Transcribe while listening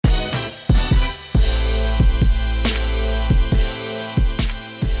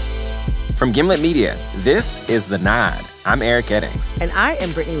From Gimlet Media, this is The Nod. I'm Eric Eddings. And I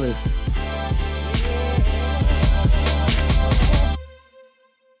am Brittany Luce.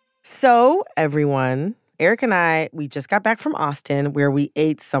 So, everyone, Eric and I, we just got back from Austin where we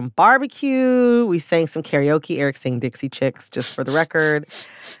ate some barbecue. We sang some karaoke. Eric sang Dixie Chicks, just for the record.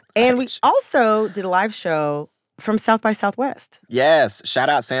 And we also did a live show from South by Southwest. Yes. Shout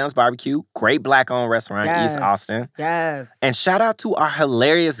out Sam's Barbecue. Great Black-owned restaurant in East Austin. Yes. And shout out to our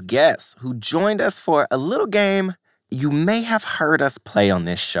hilarious guests who joined us for a little game you may have heard us play on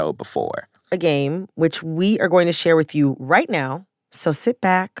this show before. A game which we are going to share with you right now. So sit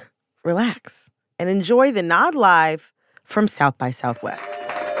back, relax, and enjoy the Nod Live from South by Southwest.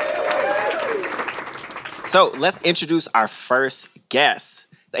 So let's introduce our first guest,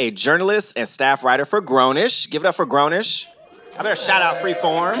 a journalist and staff writer for Grownish. Give it up for Grownish. I better shout out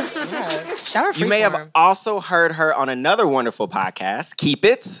Freeform. Yes. Shout out Freeform. You may have also heard her on another wonderful podcast, Keep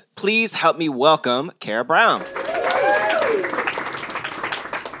It. Please help me welcome Kara Brown.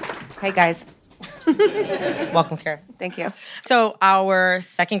 Hey, guys. Welcome, Kara. Thank you. So our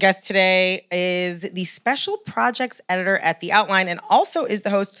second guest today is the special projects editor at The Outline and also is the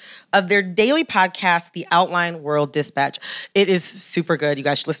host of their daily podcast, The Outline World Dispatch. It is super good. You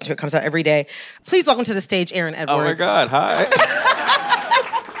guys should listen to it. It comes out every day. Please welcome to the stage, Aaron Edwards. Oh, my God. Hi.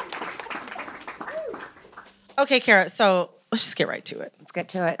 Okay, Kara, so let's just get right to it. Let's get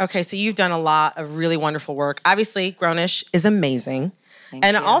to it. Okay, so you've done a lot of really wonderful work. Obviously, Grownish is amazing. Thank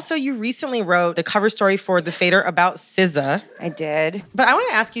you. Also, you recently wrote the cover story for The Fader about SZA. I did. But I want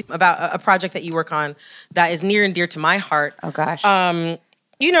to ask you about a project that you work on that is near and dear to my heart. Oh, gosh.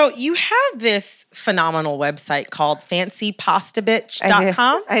 You know, you have this phenomenal website called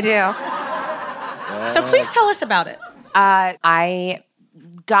fancypastabitch.com. I do. So please tell us about it. I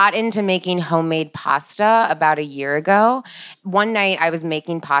got into making homemade pasta about a year ago. One night I was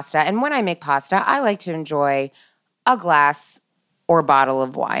making pasta, and when I make pasta, I like to enjoy a glass or bottle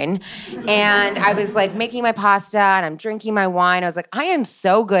of wine. And I was like making my pasta and I'm drinking my wine. I was like, I am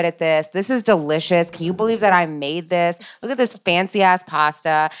so good at this. This is delicious. Can you believe that I made this? Look at this fancy ass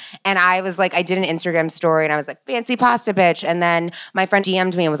pasta. And I was like, I did an Instagram story and I was like, fancy pasta bitch. And then my friend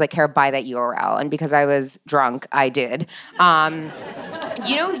DM'd me and was like, Kara, buy that URL. And because I was drunk, I did. You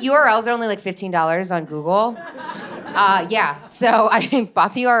know, URLs are only like $15 on Google. Yeah. So I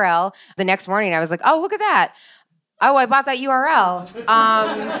bought the URL. The next morning I was like, oh, look at that. Oh, I bought that URL.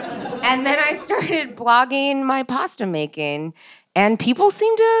 And then I started blogging my pasta making, and people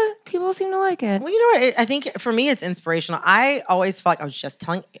seem to like it. Well, you know what? I think for me, it's inspirational. I always felt like I was just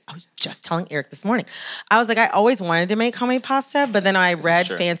telling Eric this morning. I was like, I always wanted to make homemade pasta, but then I read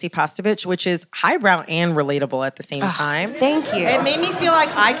Fancy Pasta Bitch, which is highbrow and relatable at the same time. Thank you. It made me feel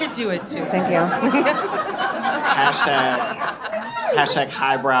like I could do it too. Thank you. Hashtag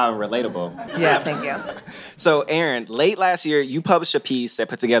highbrow and relatable. Yeah, thank you. So, Aaron, late last year, you published a piece that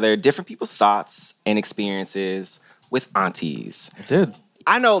put together different people's thoughts and experiences with aunties. I did.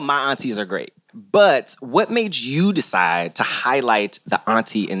 I know my aunties are great, but what made you decide to highlight the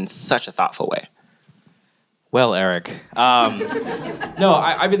auntie in such a thoughtful way? Well, Eric,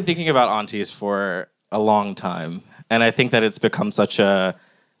 I've been thinking about aunties for a long time, and I think that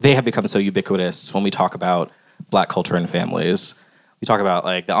they have become so ubiquitous when we talk about Black culture and families. We talk about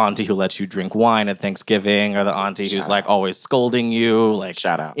like the auntie who lets you drink wine at Thanksgiving, or the auntie who's like always scolding you, like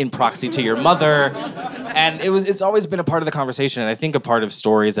shout out in proxy to your mother. And it's always been a part of the conversation. And I think a part of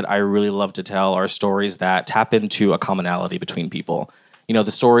stories that I really love to tell are stories that tap into a commonality between people. You know,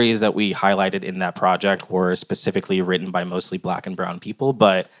 the stories that we highlighted in that project were specifically written by mostly Black and brown people,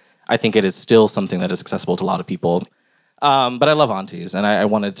 but I think it is still something that is accessible to a lot of people. But I love aunties, and I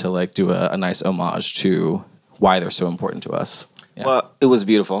wanted to like do a nice homage to why they're so important to us. Yeah. Well, it was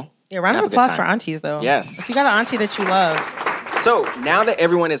beautiful. Yeah, round of applause for aunties, though. Yes. If you got an auntie that you love. So now that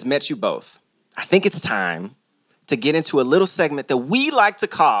everyone has met you both, I think it's time to get into a little segment that we like to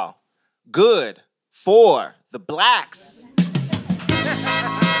call Good for the Blacks.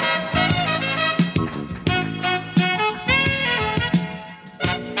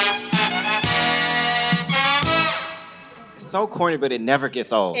 It's so corny, but it never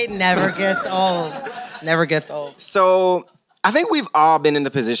gets old. It never gets old. Never gets old. So I think we've all been in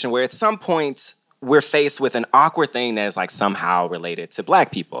the position where at some point we're faced with an awkward thing that is like somehow related to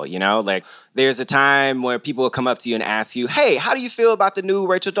Black people, you know? Like there's a time where people will come up to you and ask you, hey, how do you feel about the new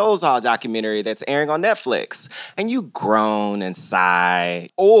Rachel Dolezal documentary that's airing on Netflix? And you groan and sigh.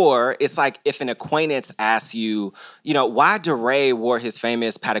 Or it's like if an acquaintance asks you, you know, why DeRay wore his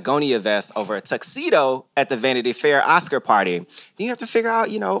famous Patagonia vest over a tuxedo at the Vanity Fair Oscar party. Then you have to figure out,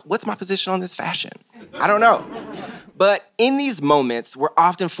 you know, what's my position on this fashion? I don't know. But in these moments, we're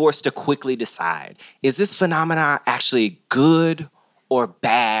often forced to quickly decide, is this phenomenon actually good or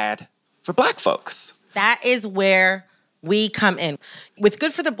bad for Black folks? That is where we come in. With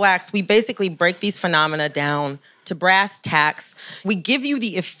Good for the Blacks, we basically break these phenomena down to brass tacks. We give you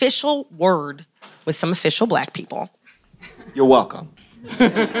the official word with some official Black people. You're welcome.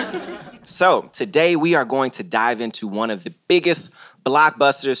 So today we are going to dive into one of the biggest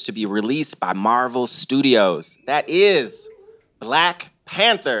blockbusters to be released by Marvel Studios. That is Black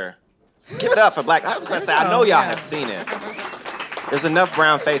Panther. Give it up for Black. I was gonna say, I know y'all have seen it. There's enough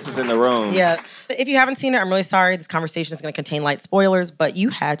brown faces in the room. Yeah. If you haven't seen it, I'm really sorry. This conversation is going to contain light spoilers, but you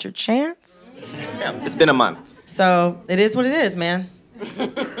had your chance. Yeah, it's been a month. So it is what it is, man.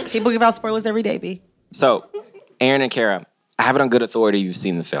 People give out spoilers every day, B. So, Aaron and Kara, I have it on good authority you've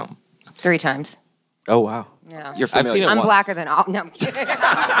seen the film. 3 times. Oh, wow. Yeah. You're familiar. I've seen it I'm once. blacker than all. No, I'm kidding.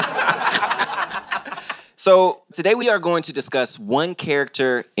 So today we are going to discuss one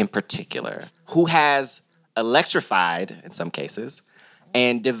character in particular who has electrified, in some cases,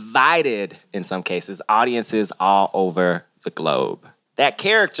 and divided, in some cases, audiences all over the globe. That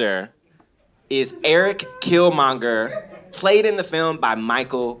character is Eric Killmonger, played in the film by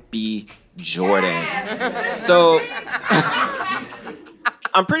Michael B. Jordan. So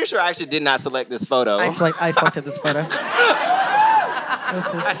I'm pretty sure I actually did not select this photo. I selected this photo.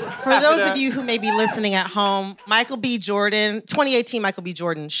 For those of you who may be listening at home, Michael B. Jordan, 2018 Michael B.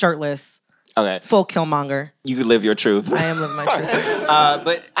 Jordan, shirtless, Okay. full Killmonger. You could live your truth. I am living my truth.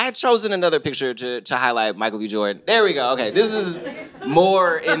 But I had chosen another picture to highlight Michael B. Jordan. There we go. Okay, this is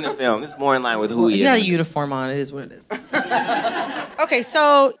more in the film. This is more in line with who he You is. got a uniform on. It is what it is. Okay,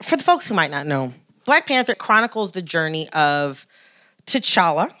 so for the folks who might not know, Black Panther chronicles the journey of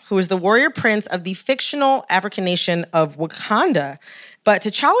T'Challa, who is the warrior prince of the fictional African nation of Wakanda. But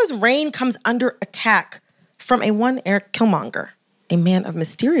T'Challa's reign comes under attack from a one Eric Killmonger, a man of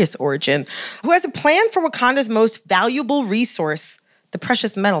mysterious origin, who has a plan for Wakanda's most valuable resource, the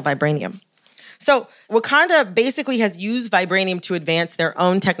precious metal Vibranium. So Wakanda basically has used Vibranium to advance their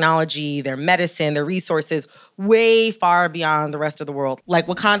own technology, their medicine, their resources way far beyond the rest of the world. Like,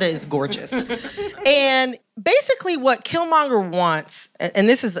 Wakanda is gorgeous. And basically what Killmonger wants, and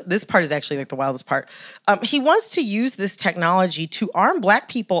this part is actually like the wildest part, he wants to use this technology to arm Black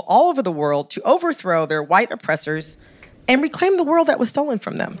people all over the world to overthrow their white oppressors and reclaim the world that was stolen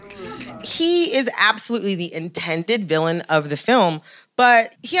from them. He is absolutely the intended villain of the film,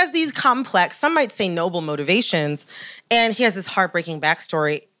 but he has these complex, some might say noble motivations, and he has this heartbreaking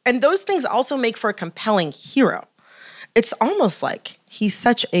backstory. And those things also make for a compelling hero. It's almost like he's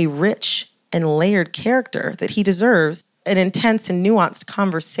such a rich and layered character that he deserves an intense and nuanced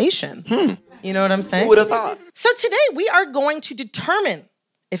conversation. You know what I'm saying? Who would have thought? So today we are going to determine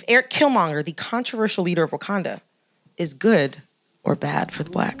if Eric Killmonger, the controversial leader of Wakanda, is good or bad for the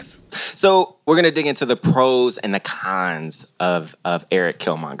Blacks. So we're going to dig into the pros and the cons of Eric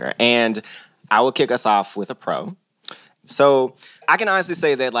Killmonger. And I will kick us off with a pro. So I can honestly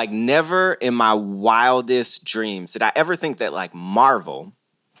say that, like, never in my wildest dreams did I ever think that, like, Marvel,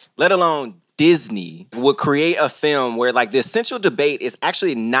 let alone Disney, would create a film where, like, the essential debate is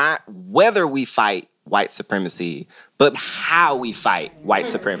actually not whether we fight white supremacy, but how we fight white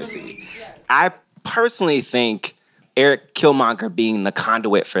supremacy. I personally think Eric Killmonger being the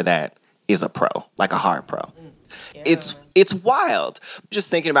conduit for that is a pro, like a hard pro. Yeah. It's wild. Just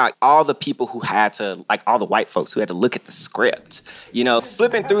thinking about all the people who had to, like, all the white folks who had to look at the script. You know,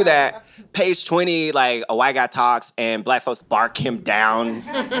 flipping through that, page 20, like, a white guy talks and Black folks bark him down.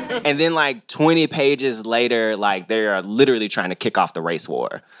 And then, like, 20 pages later, like, they are literally trying to kick off the race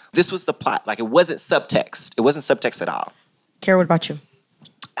war. This was the plot. Like, it wasn't subtext. It wasn't subtext at all. Kara, what about you?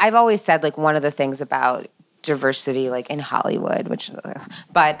 I've always said, like, one of the things about diversity, like, in Hollywood,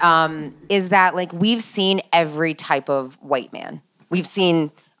 is that, like, we've seen every type of white man. We've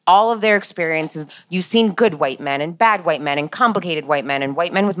seen all of their experiences. You've seen good white men and bad white men and complicated white men and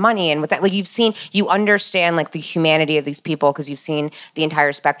white men with money and with that. Like, you understand, like, the humanity of these people because you've seen the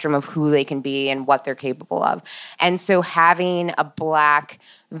entire spectrum of who they can be and what they're capable of. And so having a Black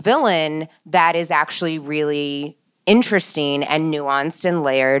villain that is actually really interesting and nuanced and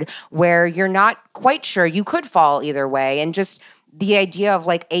layered, where you're not quite sure, you could fall either way. And just the idea of,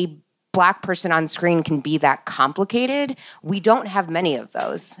 like, a Black person on screen can be that complicated. We don't have many of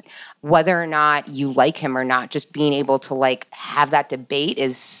those. Whether or not you like him or not, just being able to, like, have that debate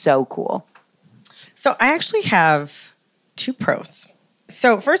is so cool. So I actually have 2 pros.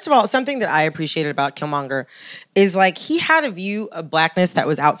 So first of all, something that I appreciated about Killmonger is, like, he had a view of Blackness that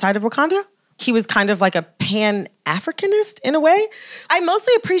was outside of Wakanda. He was kind of like a Pan-Africanist in a way. I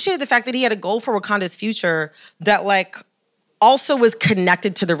mostly appreciated the fact that he had a goal for Wakanda's future that like also was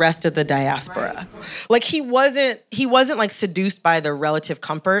connected to the rest of the diaspora. Right. Like he wasn't like seduced by the relative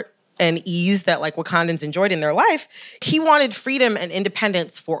comfort and ease that like Wakandans enjoyed in their life. He wanted freedom and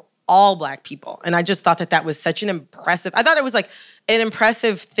independence for all Black people. And I just thought that was such an impressive, I thought it was like an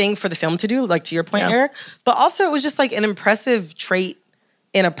impressive thing for the film to do, like to your point, Eric. But also it was just like an impressive trait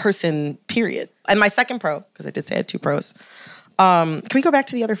in a person, period. And my second pro, because I did say I had 2 pros. Can we go back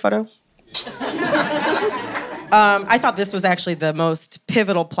to the other photo? I thought this was actually the most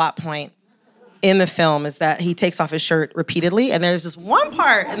pivotal plot point in the film, is that he takes off his shirt repeatedly. And there's this one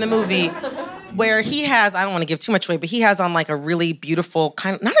part in the movie where he has, I don't want to give too much away, but he has on like a really beautiful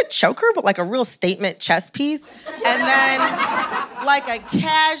kind of, not a choker, but like a real statement chest piece. And then like a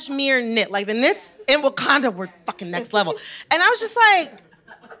cashmere knit. Like the knits in Wakanda were fucking next level. And I was just like,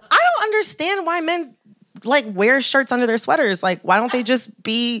 I don't understand why men like wear shirts under their sweaters. Like, why don't they just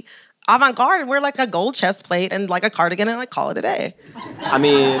be avant-garde and wear like a gold chest plate and like a cardigan and like call it a day? I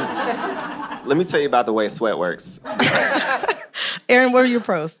mean, let me tell you about the way sweat works. Aaron, what are your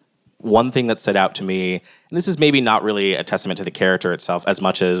pros? One thing that stood out to me, and this is maybe not really a testament to the character itself as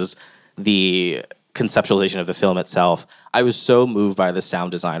much as the conceptualization of the film itself, I was so moved by the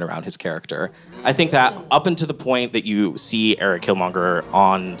sound design around his character. I think that up until the point that you see Eric Killmonger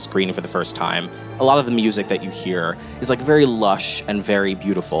on screen for the first time, a lot of the music that you hear is like very lush and very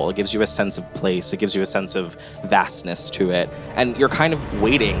beautiful. It gives you a sense of place. It gives you a sense of vastness to it. And you're kind of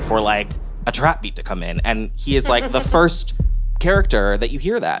waiting for like a trap beat to come in. And he is like the first character that you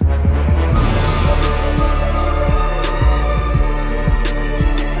hear that.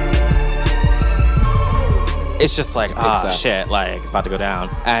 It's just like, shit, like, it's about to go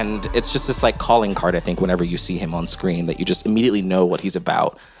down. And it's just this, like, calling card, I think, whenever you see him on screen, that you just immediately know what he's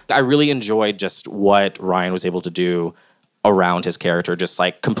about. I really enjoyed just what Ryan was able to do around his character, just,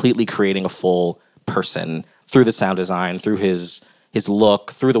 like, completely creating a full person through the sound design, through his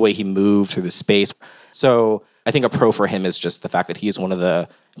look, through the way he moved, through the space. So I think a pro for him is just the fact that he is one of the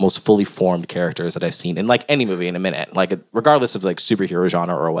most fully formed characters that I've seen in like any movie in a minute, like regardless of like superhero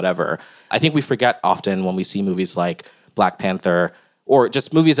genre or whatever. I think we forget often when we see movies like Black Panther or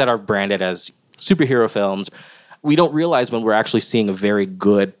just movies that are branded as superhero films, we don't realize when we're actually seeing a very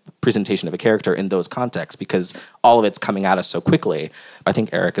good presentation of a character in those contexts because all of it's coming at us so quickly. I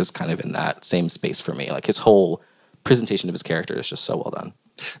think Eric is kind of in that same space for me. Like his whole presentation of his character is just so well done.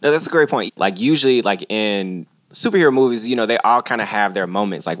 No, that's a great point. Like usually like in superhero movies, you know, they all kind of have their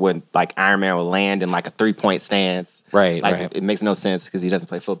moments, like when like Iron Man will land in like a 3-point stance. Right, like, right. It makes no sense because he doesn't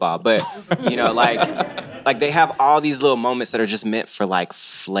play football. But, you know, like they have all these little moments that are just meant for like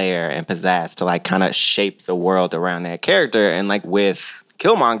flair and pizzazz to like kind of shape the world around that character. And like with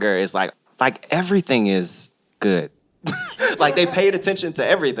Killmonger, it's like everything is good. Like they paid attention to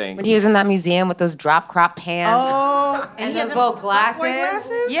everything. When he was in that museum with those drop crop pants and those little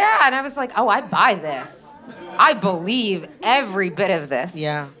glasses. Yeah, and I was like, oh, I buy this. I believe every bit of this.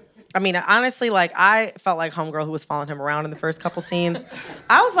 Yeah. I mean, honestly, like, I felt like homegirl who was following him around in the first couple scenes.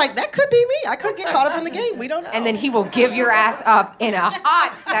 I was like, that could be me. I could get caught up in the game. We don't know. And then he will give your ass up in a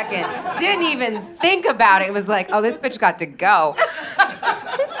hot second. Didn't even think about it. It was like, oh, this bitch got to go.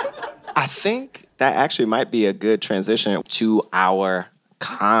 I think that actually might be a good transition to our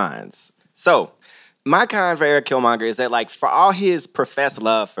cons. So, my con for Eric Killmonger is that, like, for all his professed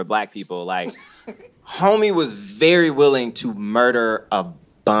love for Black people, like, homie was very willing to murder a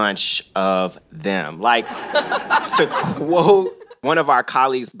bunch of them. Like, to quote one of our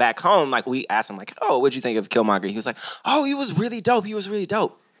colleagues back home, like, we asked him, like, oh, what'd you think of Killmonger? He was like, oh, he was really dope. He was really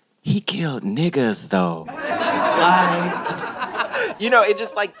dope. He killed niggas, though. Like, you know, it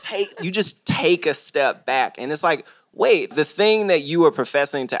just, like, you just take a step back. And it's like, wait, the thing that you were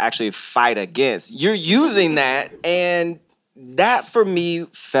professing to actually fight against, you're using that. And that, for me,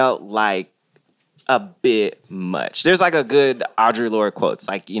 felt like a bit much. There's like a good Audre Lorde quotes,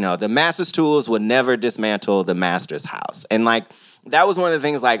 like, you know, the master's tools will never dismantle the master's house. And like, that was one of the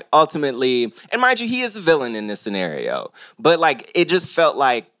things, like, ultimately, and mind you, he is the villain in this scenario, but like, it just felt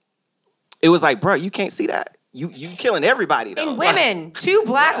like, it was like, bro, you can't see that. You killing everybody, though. And women, 2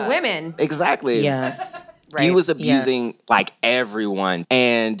 Black women. Exactly. Yes. Right. He was abusing like everyone,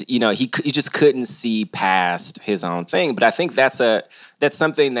 and you know he just couldn't see past his own thing. But I think that's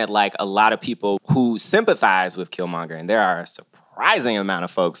something that like a lot of people who sympathize with Killmonger, and there are a surprising amount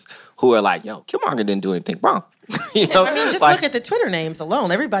of folks who are like, "Yo, Killmonger didn't do anything wrong." You know, I mean, just like, look at the Twitter names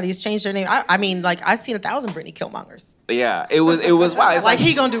alone. Everybody's changed their name. I mean, like I've seen 1,000 Brittany Killmongers. Yeah, it was wild. It's like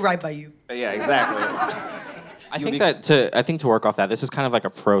he gonna do right by you. Yeah, exactly. I think to work off that, this is kind of like a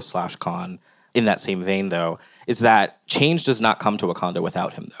pro/con. in that same vein, though, is that change does not come to Wakanda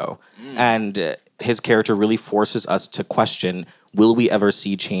without him, though. And his character really forces us to question, will we ever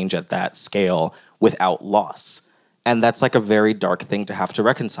see change at that scale without loss? And that's like a very dark thing to have to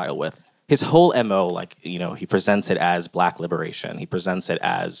reconcile with. His whole MO, like, you know, he presents it as Black liberation. He presents it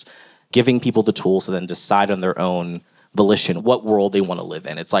as giving people the tools to then decide on their own volition what world they want to live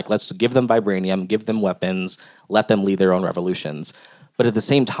in. It's like, let's give them vibranium, give them weapons, let them lead their own revolutions. But at the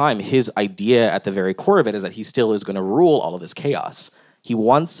same time, his idea at the very core of it is that he still is going to rule all of this chaos. He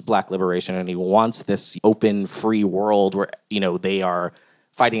wants Black liberation, and he wants this open, free world where, you know, they are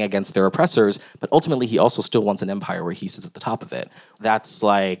fighting against their oppressors. But ultimately, he also still wants an empire where he sits at the top of it. That's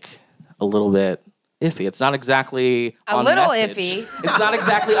like a little bit iffy. It's not exactly on message. Iffy. It's not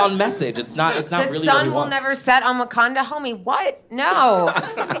exactly on message. It's not really what he The sun will wants. never set on Wakanda, homie. What? No.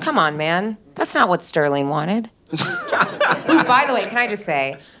 Come on, man. That's not what Sterling wanted. Ooh, by the way, can I just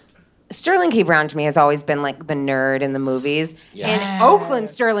say, Sterling K. Brown to me has always been like the nerd in the movies. In Oakland,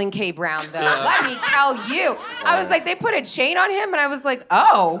 Sterling K. Brown, though, let me tell you. I was like, they put a chain on him, and I was like,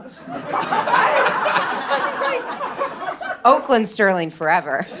 oh. I was like, Oakland Sterling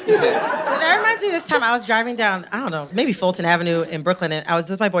forever. That reminds me of this time I was driving down, I don't know, maybe Fulton Avenue in Brooklyn, and I was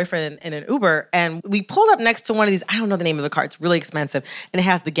with my boyfriend in an Uber, and we pulled up next to one of these, I don't know the name of the car, it's really expensive, and it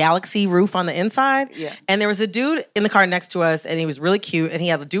has the Galaxy roof on the inside. Yeah. And there was a dude in the car next to us, and he was really cute, and he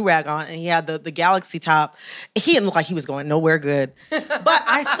had a do-rag on, and he had the Galaxy top. He didn't look like he was going nowhere good. But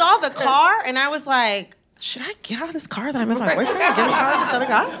I saw the car, and I was like, should I get out of this car that I'm with my boyfriend and get in the car with this other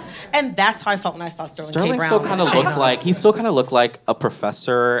guy? And that's how I felt when I saw Sterling K. Brown. Still kind of looked like he still kind of looked like a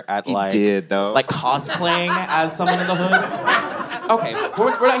professor at He did, though. like cosplaying as someone in the hood. Okay,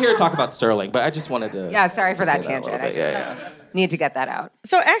 we're not here to talk about Sterling, but I just wanted to. Yeah, sorry for that say a little tangent. bit. I just need to get that out.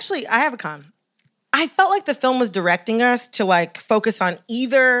 So actually, I have a con. I felt like the film was directing us to like focus on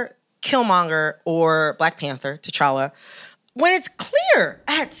either Killmonger or Black Panther, T'Challa, when it's clear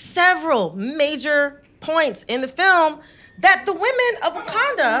at several major points in the film that the women of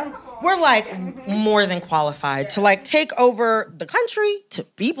Wakanda were like more than qualified to like take over the country, to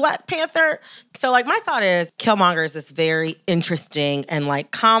be Black Panther. So like my thought is Killmonger is this very interesting and like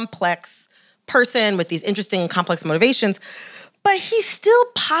complex person with these interesting and complex motivations, but he's still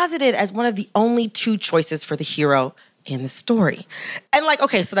posited as one of the only two choices for the hero in the story. And like,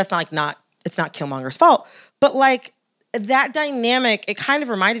 okay, so that's it's not Killmonger's fault, but like that dynamic, it kind of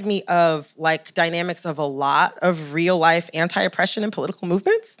reminded me of like dynamics of a lot of real life anti-oppression and political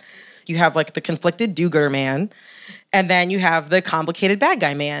movements. You have like the conflicted do-gooder man, and then you have the complicated bad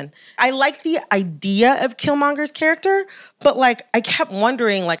guy man. I like the idea of Killmonger's character, but like I kept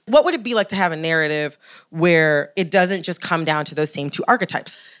wondering like, what would it be like to have a narrative where it doesn't just come down to those same two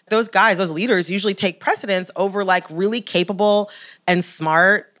archetypes? Those guys, those leaders usually take precedence over like really capable and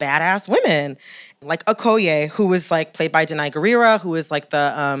smart, badass women. Like Okoye, who was like played by Denai Guerrera, who was like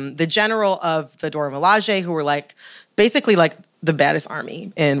the general of the Dora Milaje, who were like basically like the baddest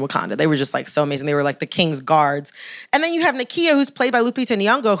army in Wakanda. They were just like so amazing. They were like the king's guards. And then you have Nakia, who's played by Lupita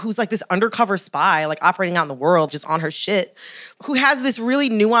Nyong'o, who's like this undercover spy, like operating out in the world, just on her shit, who has this really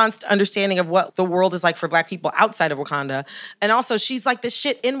nuanced understanding of what the world is like for Black people outside of Wakanda. And also she's like the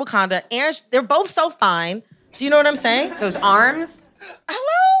shit in Wakanda, and they're both so fine. Do you know what I'm saying? Those arms? Hello?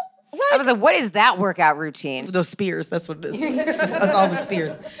 Like, I was like, what is that workout routine? Those spears, that's what it is. That's all the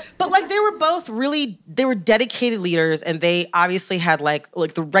spears. But like they were both really, they were dedicated leaders, and they obviously had like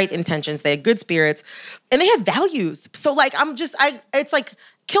the right intentions. They had good spirits, and they had values. So like it's like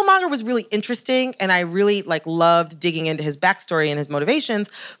Killmonger was really interesting, and I really like loved digging into his backstory and his motivations.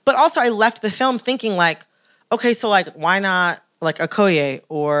 But also I left the film thinking like, okay, so like why not like Okoye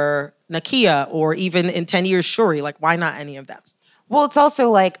or Nakia or even in 10 years Shuri? Like why not any of them? Well, it's also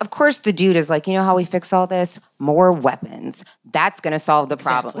like, of course, the dude is like, you know how we fix all this? More weapons. That's going to solve the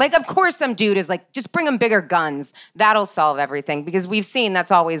problem. Exactly. Like, of course, some dude is like, just bring them bigger guns. That'll solve everything. Because we've seen that's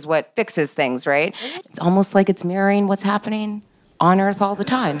always what fixes things, right? It's almost like it's mirroring what's happening on Earth all the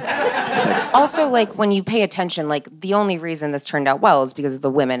time. Also, like, when you pay attention, like, the only reason this turned out well is because of the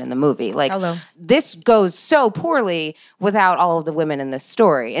women in the movie. Like, this goes so poorly without all of the women in this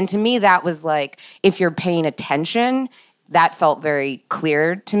story. And to me, that was like, if you're paying attention, that felt very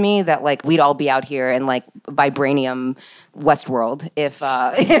clear to me that like we'd all be out here in like Vibranium Westworld if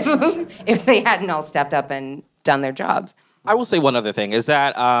they hadn't all stepped up and done their jobs. I will say one other thing is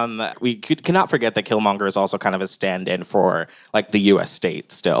that we cannot forget that Killmonger is also kind of a stand-in for like the U.S.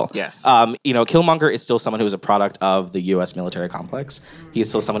 state still. Yes. You know, Killmonger is still someone who is a product of the U.S. military complex. He's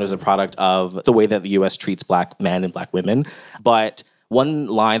still someone who's a product of the way that the U.S. treats Black men and Black women. But one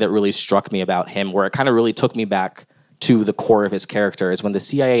line that really struck me about him, where it kind of really took me back to the core of his character, is when the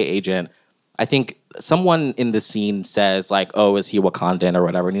CIA agent I think someone in the scene says, like, oh, is he Wakandan or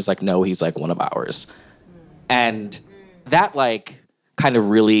whatever? And he's like, no, he's like one of ours. And that, like, kind of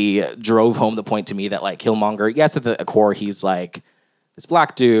really drove home the point to me that, like, Killmonger, yes, at the core, he's like this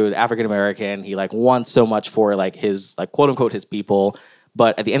black dude, African American. He like wants so much for like his, like, quote unquote, his people.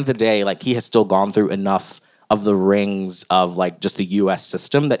 But at the end of the day, like, he has still gone through enough of the rings of like just the US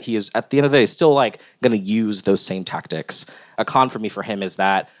system that he is at the end of the day still like going to use those same tactics. A con for me for him is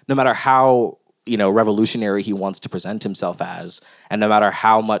that no matter how, you know, revolutionary he wants to present himself as, and no matter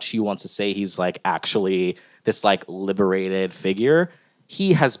how much he wants to say he's like actually this like liberated figure,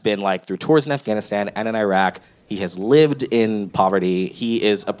 he has been like through tours in Afghanistan and in Iraq. He has lived in poverty. He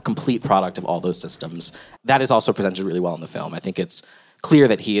is a complete product of all those systems. That is also presented really well in the film. I think it's clear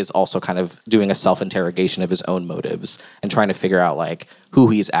that he is also kind of doing a self-interrogation of his own motives and trying to figure out like who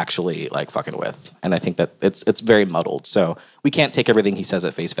he's actually like fucking with. And I think that it's very muddled. So we can't take everything he says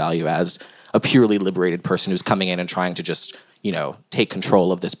at face value as a purely liberated person who's coming in and trying to just, you know, take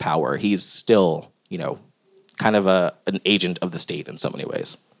control of this power. He's still, you know, kind of an agent of the state in so many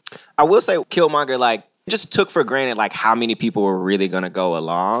ways. I will say Killmonger, like, just took for granted, like, how many people were really going to go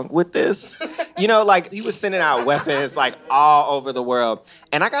along with this. You know, like, he was sending out weapons, like, all over the world.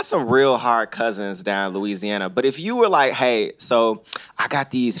 And I got some real hard cousins down in Louisiana. But if you were like, hey, so I got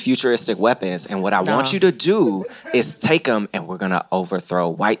these futuristic weapons, and what I want you to do is take them, and we're going to overthrow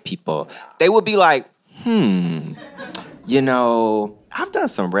white people, they would be like, you know, I've done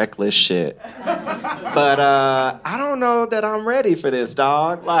some reckless shit. But I don't know that I'm ready for this,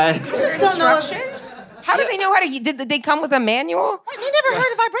 dog. Like, Instructions? How do they know how to? Did they come with a manual? They never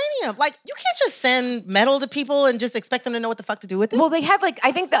heard of vibranium. Like, you can't just send metal to people and just expect them to know what the fuck to do with it. Well, they had like,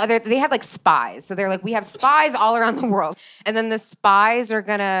 I think they had like spies. So they're like, we have spies all around the world. And then the spies are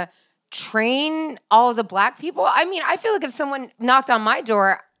gonna train all of the black people. I mean, I feel like if someone knocked on my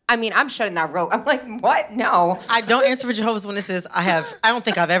door, I mean, I'm shutting that rope. I'm like, what? No. I don't answer for Jehovah's Witnesses. I don't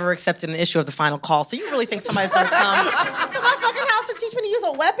think I've ever accepted an issue of the final call. So you really think somebody's gonna come to my fucking house and teach me to use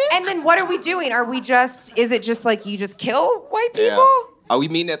a weapon? And then what are we doing? Is it just like you just kill white people? Yeah. Are we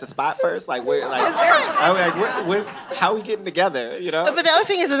meeting at the spot first? Like, where? Like, how are we getting together? You know. But the other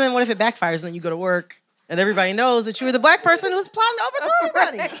thing is, and then what if it backfires and then you go to work and everybody knows that you were the black person who's plotting to overthrow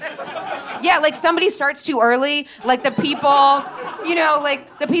everybody? Yeah, like somebody starts too early. Like the people, you know,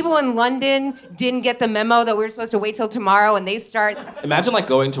 like the people in London didn't get the memo that we were supposed to wait till tomorrow, and they start. Imagine like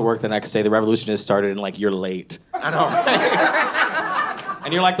going to work the next day. The revolution has started, and like you're late. I know. Right?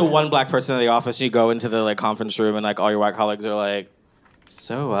 And you're like the one black person in the office. And you go into the like conference room, and like all your white colleagues are like,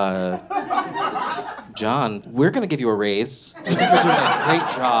 "So, John, we're gonna give you a raise. You're doing a great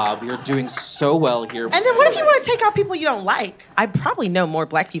job. You're doing so well here." And then what if you want to take out people you don't like? I probably know more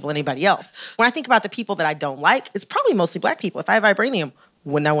black people than anybody else. When I think about the people that I don't like, it's probably mostly black people. If I have vibranium,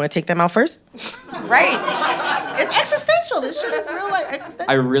 wouldn't I want to take them out first? Right. It's existential. This shit is real life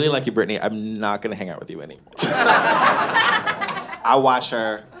existential. I really like you, Brittany. I'm not gonna hang out with you anymore. I watch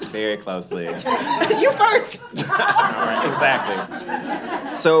her very closely. You first. Right,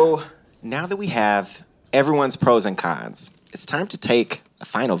 exactly. So now that we have everyone's pros and cons, it's time to take a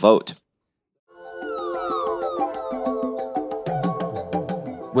final vote.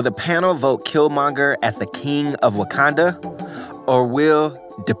 Will the panel vote Killmonger as the king of Wakanda? Or will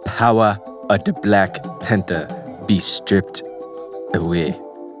the power of the Black Panther be stripped away?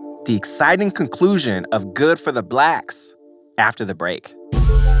 The exciting conclusion of Good for the Blacks after the break.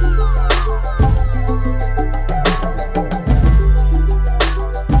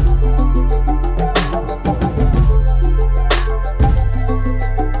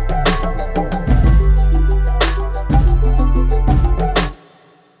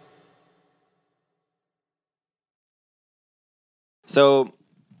 So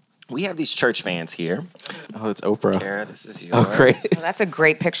we have these church fans here. Oh, it's Oprah. Kara, this is yours. Oh, great. Well, that's a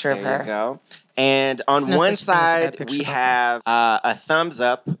great picture of There her. you go. And on no one such thing as a bad side, picture we of Oprah. have a thumbs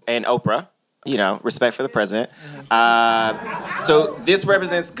up and Oprah. You know, respect for the president. So this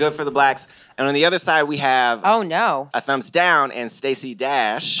represents Good for the Blacks. And on the other side, we have Oh no. a thumbs down and Stacey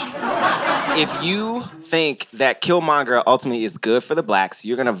Dash. If you think that Killmonger ultimately is good for the Blacks,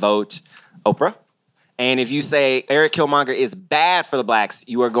 you're going to vote Oprah. And if you say Eric Killmonger is bad for the Blacks,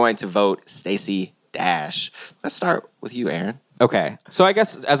 you are going to vote Stacey Dash. Let's start with you, Aaron. Okay, so I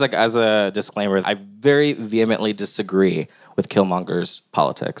guess as a disclaimer, I very vehemently disagree with Killmonger's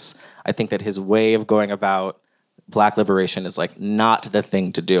politics. I think that his way of going about black liberation is like not the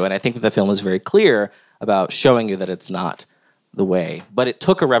thing to do, and I think that the film is very clear about showing you that it's not the way. But it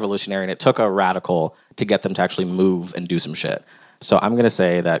took a revolutionary and it took a radical to get them to actually move and do some shit. So I'm gonna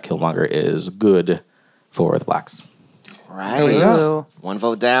say that Killmonger is good for the blacks. Right. Ooh. One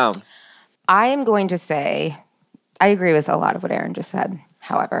vote down. I am going to say, I agree with a lot of what Aaron just said.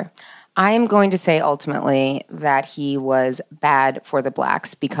 However, I am going to say ultimately that he was bad for the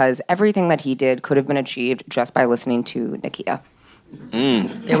Blacks because everything that he did could have been achieved just by listening to Nakia.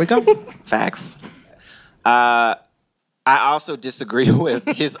 There we go. Facts. I also disagree with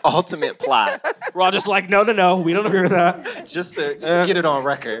his ultimate plot. We're all just like, no, we don't agree with that. just to get it on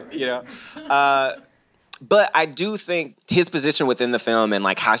record, you know. But I do think his position within the film and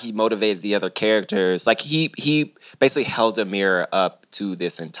like how he motivated the other characters, like he basically held a mirror up to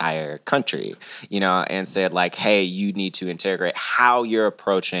this entire country, you know, and said like, hey, you need to integrate how you're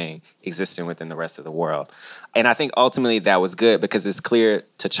approaching existing within the rest of the world. And I think ultimately that was good because it's clear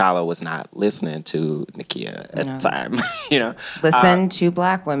T'Challa was not listening to Nakia at the time, you know. Listen to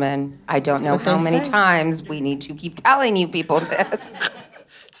Black women. I don't know how many times we need to keep telling you people this.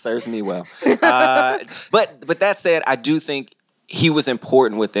 Serves me well. But that said, I do think he was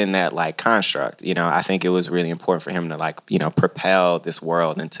important within that like construct. You know, I think it was really important for him to like, you know, propel this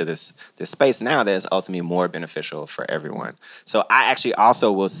world into this space now that is ultimately more beneficial for everyone. So I actually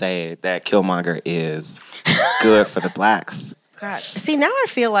also will say that Killmonger is good for the Blacks. God. See, now I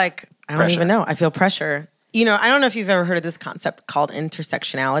feel like, I don't even know. I feel pressure. You know, I don't know if you've ever heard of this concept called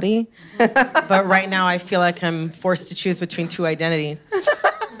intersectionality, but right now I feel like I'm forced to choose between two identities.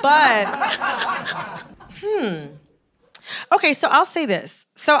 But, Okay, so I'll say this.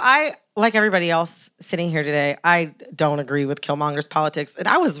 So I, like everybody else sitting here today, I don't agree with Killmonger's politics. And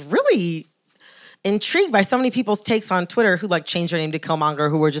I was really intrigued by so many people's takes on Twitter who like changed their name to Killmonger,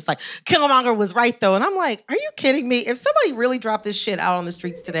 who were just like, Killmonger was right though. And I'm like, are you kidding me? If somebody really dropped this shit out on the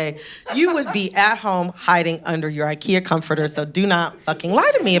streets today, you would be at home hiding under your IKEA comforter. So do not fucking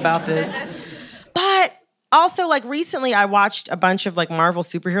lie to me about this. But also like recently I watched a bunch of like Marvel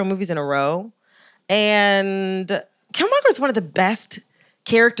superhero movies in a row. And Killmonger is one of the best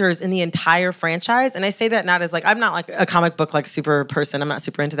characters in the entire franchise. And I say that not as like, I'm not like a comic book like super person. I'm not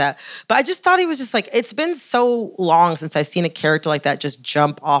super into that. But I just thought he was just like, it's been so long since I've seen a character like that just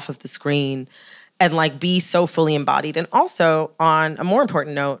jump off of the screen and like be so fully embodied. And also on a more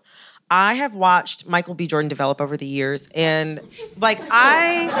important note, I have watched Michael B. Jordan develop over the years. And like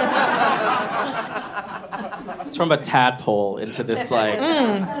It's from a tadpole into this like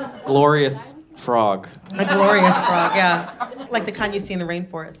glorious frog. A glorious frog, yeah. Like the kind you see in the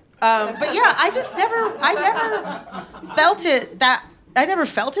rainforest. But yeah, I never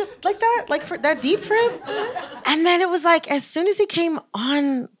felt it like that, like for that deep for him. And then it was like, as soon as he came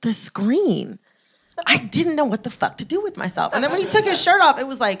on the screen, I didn't know what the fuck to do with myself. And then when he took his shirt off, it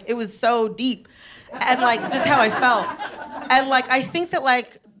was like, it was so deep. And like, just how I felt. And like, I think that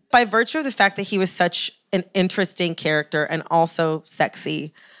like, by virtue of the fact that he was such an interesting character and also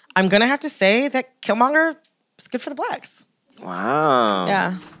sexy, I'm gonna have to say that Killmonger is good for the Blacks. Wow.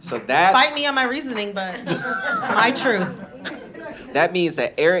 Yeah. So that's... Fight me on my reasoning, but it's my truth. That means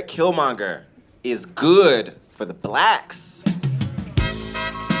that Eric Killmonger is good for the Blacks.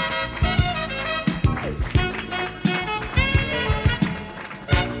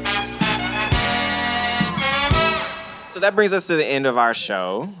 So that brings us to the end of our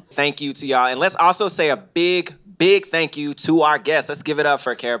show. Thank you to y'all. And let's also say a big thank you to our guests. Let's give it up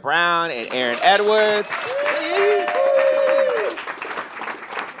for Kara Brown and Aaron Edwards.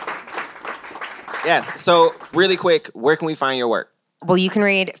 Yes, so really quick, where can we find your work? Well, you can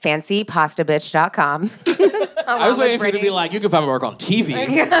read fancypastabitch.com. I was waiting for you to be like, you can find my work on TV.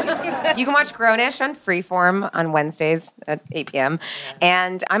 You can watch Grownish on Freeform on Wednesdays at 8 p.m.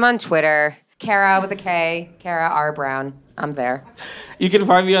 And I'm on Twitter, Kara with a K, Kara R. Brown. I'm there. You can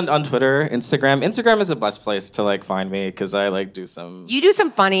find me on Twitter, Instagram. Instagram is the best place to like find me because I like do some... You do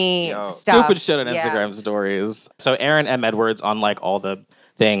some funny stuff. Stupid shit on Instagram stories. So Aaron M. Edwards on like all the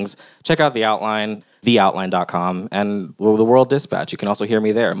things. Check out The Outline, theoutline.com, and The World Dispatch. You can also hear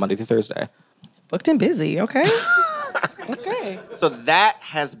me there Monday through Thursday. Booked and busy, okay? Okay. So that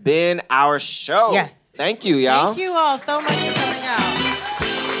has been our show. Yes. Thank you, y'all. Thank you all so much for coming out.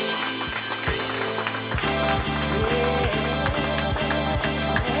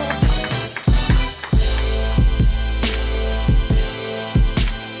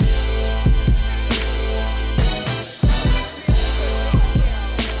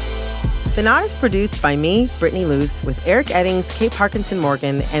 The Knot is produced by me, Brittany Luce, with Eric Eddings, Kate Parkinson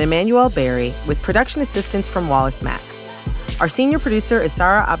Morgan, and Emmanuel Berry, with production assistance from Wallace Mack. Our senior producer is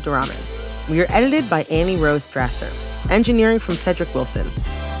Sarah Abdurrahman. We are edited by Annie Rose Strasser. Engineering from Cedric Wilson.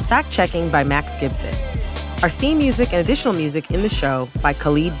 Fact-checking by Max Gibson. Our theme music and additional music in the show by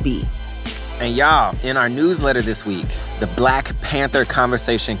Khalid B. And y'all, in our newsletter this week, the Black Panther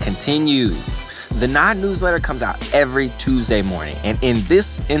conversation continues. The Nod newsletter comes out every Tuesday morning, and in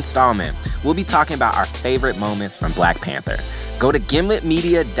this installment, we'll be talking about our favorite moments from Black Panther. Go to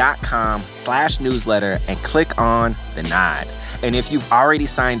gimletmedia.com/newsletter and click on The Nod. And if you've already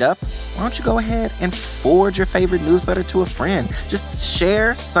signed up, why don't you go ahead and forward your favorite newsletter to a friend? Just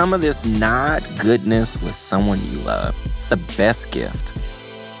share some of this Nod goodness with someone you love. It's the best gift.